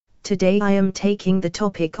Today I am taking the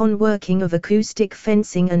topic on working of acoustic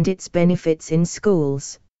fencing and its benefits in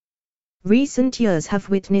schools. Recent years have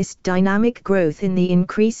witnessed dynamic growth in the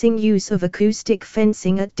increasing use of acoustic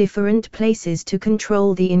fencing at different places to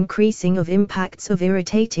control the increasing of impacts of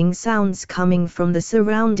irritating sounds coming from the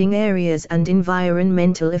surrounding areas and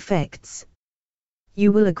environmental effects.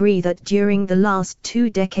 You will agree that during the last 2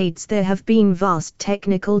 decades there have been vast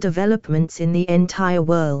technical developments in the entire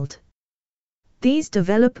world. These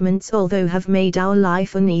developments, although have made our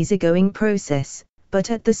life an easygoing process, but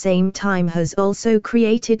at the same time has also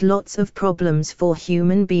created lots of problems for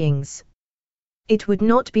human beings. It would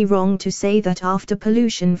not be wrong to say that after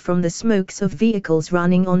pollution from the smokes of vehicles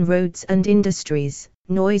running on roads and industries,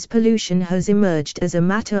 noise pollution has emerged as a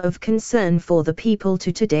matter of concern for the people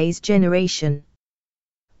to today's generation.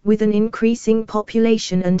 With an increasing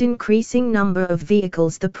population and increasing number of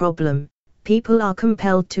vehicles, the people are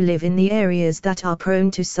compelled to live in the areas that are prone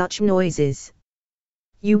to such noises.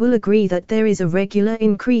 You will agree that there is a regular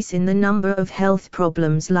increase in the number of health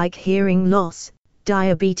problems like hearing loss,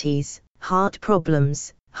 diabetes, heart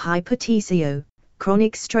problems, hypertension,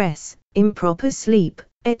 chronic stress, improper sleep,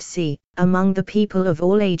 etc., among the people of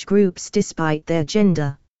all age groups despite their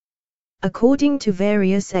gender. According to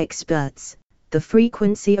various experts, the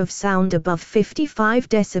frequency of sound above 55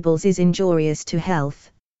 decibels is injurious to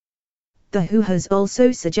health. The WHO has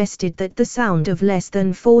also suggested that the sound of less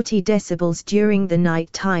than 40 decibels during the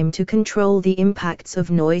night time to control the impacts of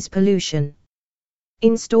noise pollution.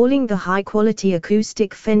 Installing the high-quality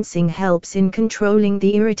acoustic fencing helps in controlling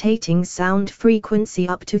the irritating sound frequency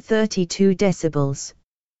up to 32 decibels.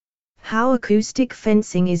 How acoustic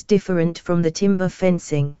fencing is different from the timber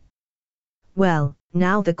fencing? Well,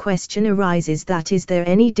 now the question arises that is there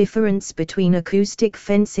any difference between acoustic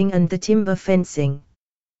fencing and the timber fencing?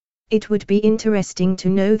 It would be interesting to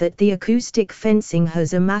know that the acoustic fencing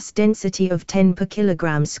has a mass density of 10 per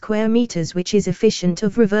kilogram square meters, which is efficient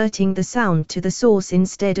of reverting the sound to the source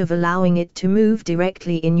instead of allowing it to move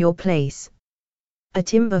directly in your place. A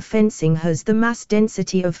timber fencing has the mass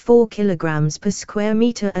density of 4 kilograms per square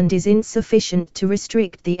meter and is insufficient to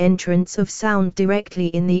restrict the entrance of sound directly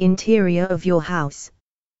in the interior of your house.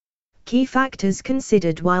 Key factors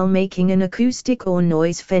considered while making an acoustic or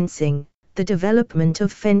noise fencing. The development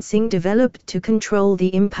of fencing developed to control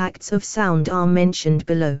the impacts of sound are mentioned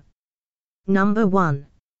below. Number 1.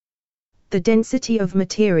 The density of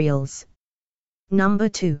materials. Number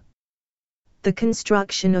 2. The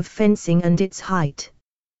construction of fencing and its height.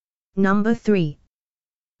 Number 3.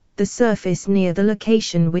 The surface near the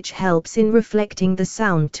location which helps in reflecting the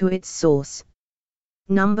sound to its source.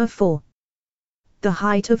 Number 4. The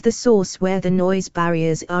height of the source where the noise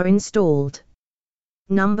barriers are installed.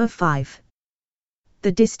 Number 5.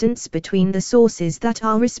 The distance between the sources that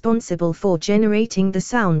are responsible for generating the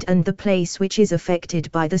sound and the place which is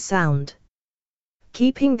affected by the sound.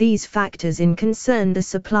 Keeping these factors in concern, the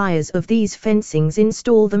suppliers of these fencings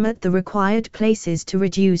install them at the required places to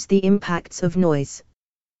reduce the impacts of noise.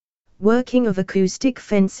 Working of acoustic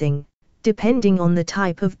fencing, depending on the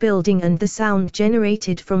type of building and the sound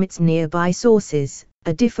generated from its nearby sources.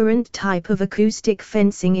 A different type of acoustic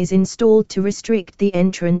fencing is installed to restrict the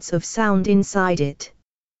entrance of sound inside it.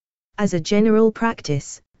 As a general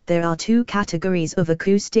practice, there are 2 categories of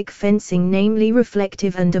acoustic fencing, namely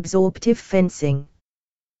reflective and absorptive fencing.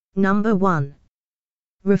 Number 1.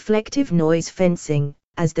 Reflective noise fencing.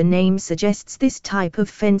 As the name suggests, this type of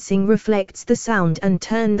fencing reflects the sound and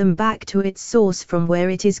turns them back to its source from where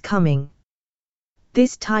it is coming.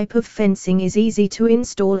 This type of fencing is easy to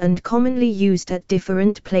install and commonly used at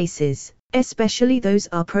different places, especially those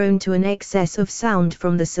are prone to an excess of sound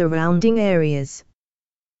from the surrounding areas.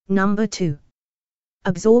 Number 2.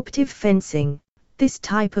 Absorptive fencing. This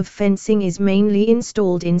type of fencing is mainly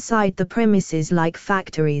installed inside the premises like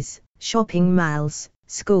factories, shopping malls,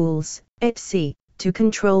 schools, etc., to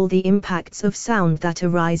control the impacts of sound that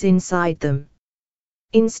arise inside them.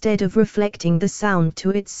 Instead of reflecting the sound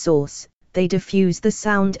to its source, they diffuse the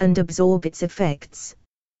sound and absorb its effects.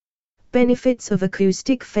 Benefits of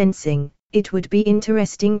acoustic fencing. It would be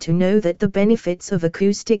interesting to know that the benefits of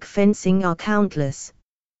acoustic fencing are countless.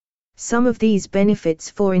 Some of these benefits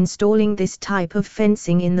for installing this type of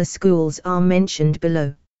fencing in the schools are mentioned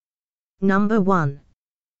below. Number 1.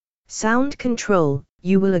 Sound control.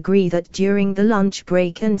 You will agree that during the lunch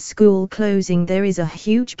break and school closing there is a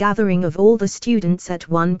huge gathering of all the students at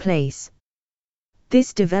one place.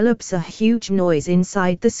 This develops a huge noise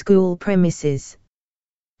inside the school premises.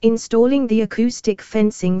 Installing the acoustic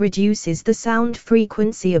fencing reduces the sound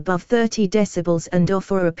frequency above 30 decibels and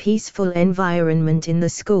offer a peaceful environment in the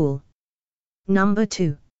school. Number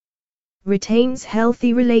 2. Retains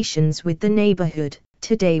healthy relations with the neighborhood.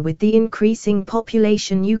 Today, with the increasing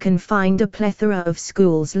population, you can find a plethora of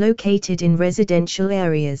schools located in residential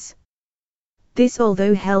areas. This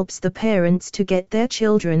although helps the parents to get their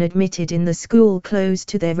children admitted in the school close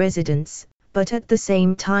to their residence, but at the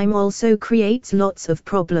same time also creates lots of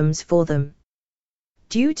problems for them.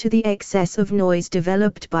 Due to the excess of noise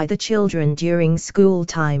developed by the children during school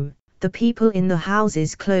time, the people in the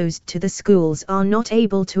houses closed to the schools are not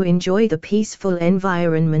able to enjoy the peaceful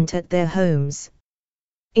environment at their homes.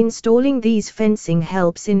 Installing these fencing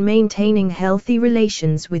helps in maintaining healthy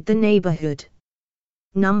relations with the neighborhood.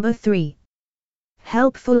 Number 3.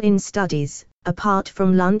 Helpful in studies. Apart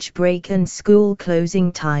from lunch break and school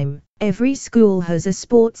closing time, every school has a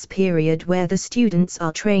sports period where the students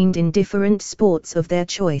are trained in different sports of their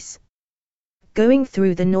choice. Going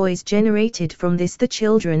through the noise generated from this, the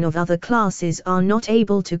children of other classes are not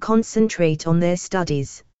able to concentrate on their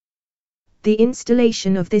studies. The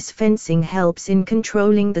installation of this fencing helps in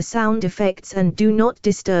controlling the sound effects and do not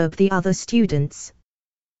disturb the other students.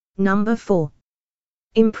 Number 4.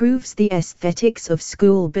 Improves the aesthetics of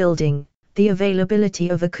school building. The availability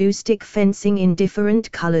of acoustic fencing in different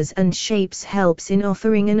colors and shapes helps in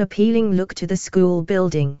offering an appealing look to the school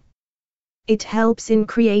building. It helps in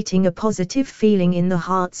creating a positive feeling in the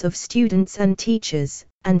hearts of students and teachers,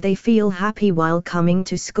 and they feel happy while coming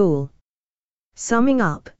to school. Summing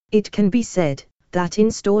up, it can be said that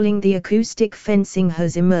installing the acoustic fencing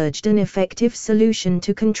has emerged an effective solution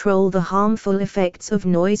to control the harmful effects of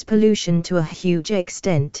noise pollution to a huge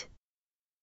extent.